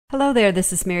Hello there,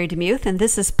 this is Mary DeMuth, and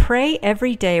this is Pray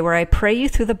Every Day, where I pray you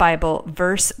through the Bible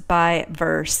verse by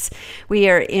verse.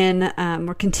 We're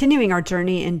continuing our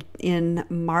journey in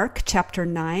Mark chapter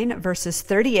 9, verses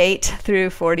 38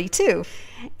 through 42.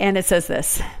 And it says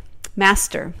this,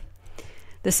 Master,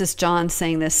 this is John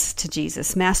saying this to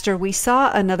Jesus, Master, we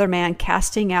saw another man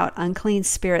casting out unclean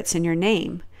spirits in your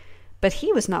name, but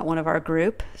he was not one of our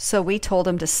group, so we told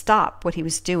him to stop what he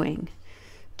was doing.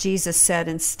 Jesus said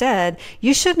instead,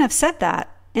 you shouldn't have said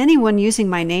that. Anyone using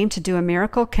my name to do a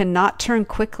miracle cannot turn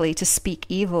quickly to speak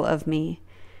evil of me.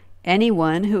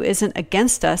 Anyone who isn't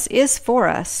against us is for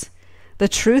us. The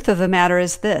truth of the matter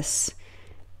is this.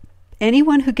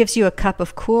 Anyone who gives you a cup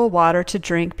of cool water to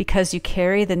drink because you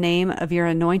carry the name of your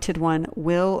Anointed One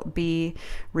will be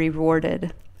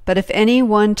rewarded. But if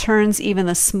anyone turns even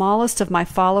the smallest of my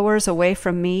followers away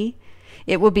from me,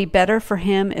 it will be better for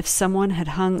him if someone had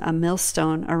hung a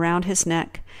millstone around his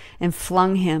neck and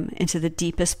flung him into the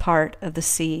deepest part of the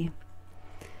sea.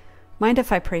 Mind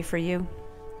if I pray for you?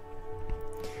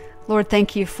 Lord,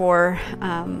 thank you for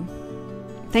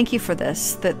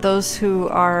this, that those who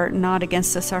are not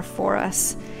against us are for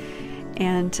us.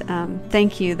 And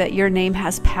thank you that your name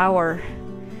has power,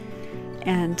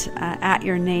 and at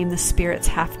your name the spirits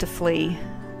have to flee.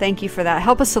 Thank you for that.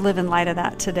 Help us to live in light of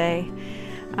that today.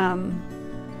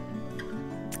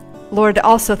 Lord,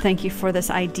 also thank you for this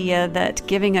idea that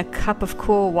giving a cup of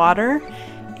cool water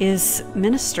is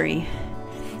ministry.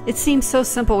 It seems so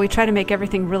simple. We try to make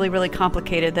everything really, really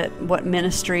complicated, that what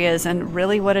ministry is, and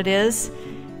really what it is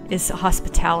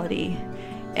hospitality.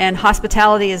 And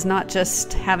hospitality is not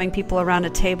just having people around a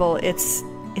table. It's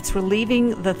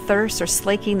relieving the thirst or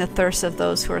slaking the thirst of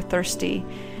those who are thirsty.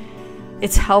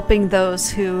 It's helping those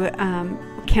who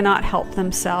cannot help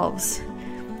themselves.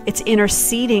 It's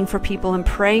interceding for people and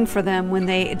praying for them when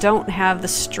they don't have the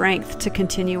strength to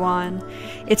continue on.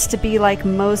 It's to be like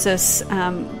Moses.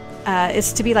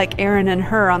 It's to be like Aaron and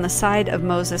Hur on the side of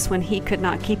Moses when he could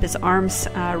not keep his arms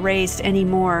raised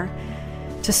anymore.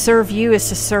 To serve you is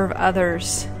to serve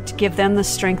others, to give them the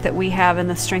strength that we have and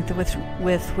the strength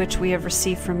with which we have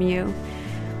received from you.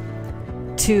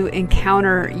 To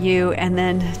encounter you, and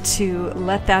then to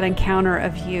let that encounter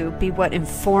of you be what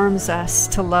informs us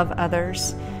to love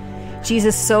others.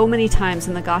 Jesus, so many times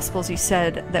in the Gospels you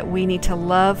said that we need to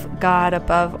love God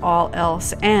above all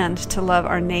else and to love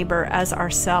our neighbor as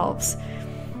ourselves.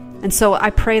 And so I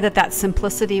pray that that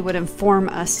simplicity would inform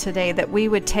us today, that we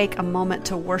would take a moment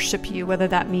to worship you, whether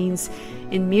that means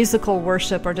in musical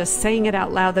worship or just saying it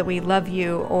out loud that we love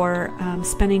you, or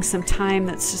spending some time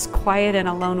that's just quiet and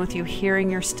alone with you,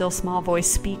 hearing your still small voice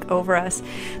speak over us.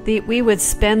 We would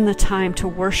spend the time to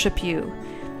worship you,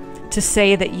 to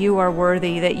say that you are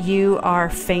worthy, that you are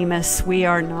famous, we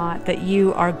are not, that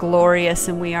you are glorious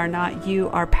and we are not, you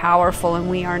are powerful and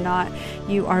we are not,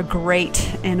 you are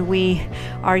great and we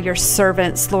are your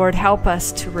servants. Lord, help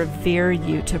us to revere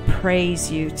you, to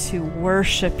praise you, to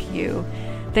worship you.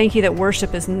 Thank you that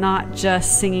worship is not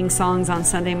just singing songs on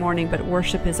Sunday morning, but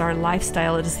worship is our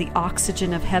lifestyle. It is the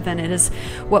oxygen of heaven. It is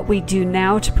what we do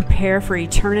now to prepare for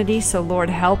eternity. So Lord,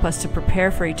 help us to prepare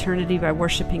for eternity by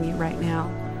worshiping you right now.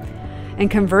 And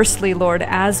conversely, Lord,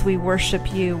 as we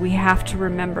worship you, we have to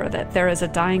remember that there is a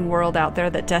dying world out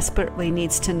there that desperately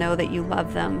needs to know that you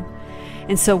love them.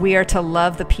 And so we are to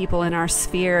love the people in our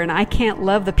sphere. And I can't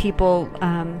love the people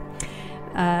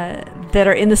that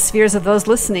are in the spheres of those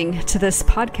listening to this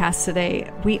podcast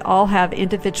today. We all have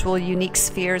individual, unique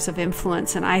spheres of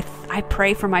influence. And I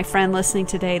pray for my friend listening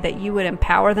today that you would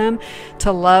empower them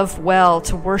to love well,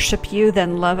 to worship you,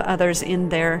 then love others in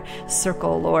their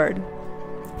circle, Lord.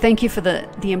 Thank you for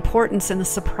the importance and the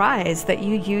surprise that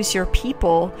you use your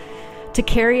people to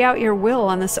carry out your will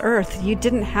on this earth. You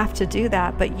didn't have to do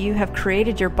that, but you have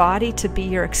created your body to be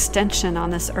your extension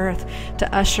on this earth,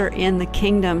 to usher in the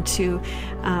kingdom, to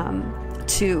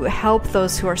help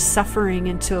those who are suffering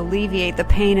and to alleviate the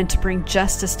pain and to bring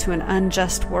justice to an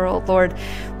unjust world. Lord,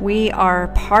 we are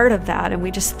part of that, and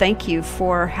we just thank you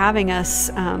for having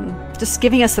us, just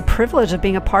giving us the privilege of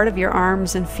being a part of your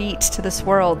arms and feet to this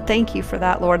world. Thank you for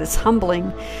that, Lord. It's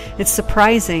humbling, it's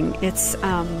surprising, it's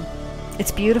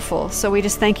beautiful. So we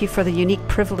just thank you for the unique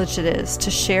privilege it is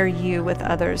to share you with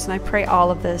others. And I pray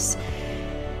all of this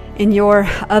in your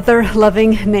other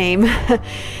loving name.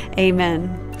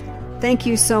 Amen. Thank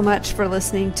you so much for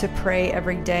listening to Pray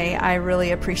Every Day. I really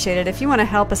appreciate it. If you want to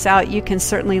help us out, you can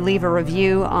certainly leave a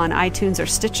review on iTunes or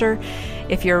Stitcher.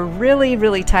 If you're really,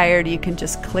 really tired, you can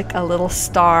just click a little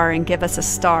star and give us a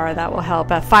star. That will help.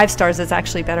 5 stars is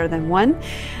actually better than 1.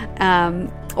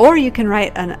 Or you can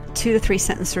write a 2 to 3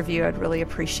 sentence review. I'd really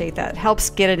appreciate that. It helps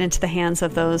get it into the hands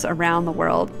of those around the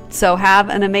world. So have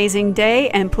an amazing day,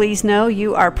 and please know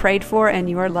you are prayed for and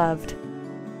you are loved.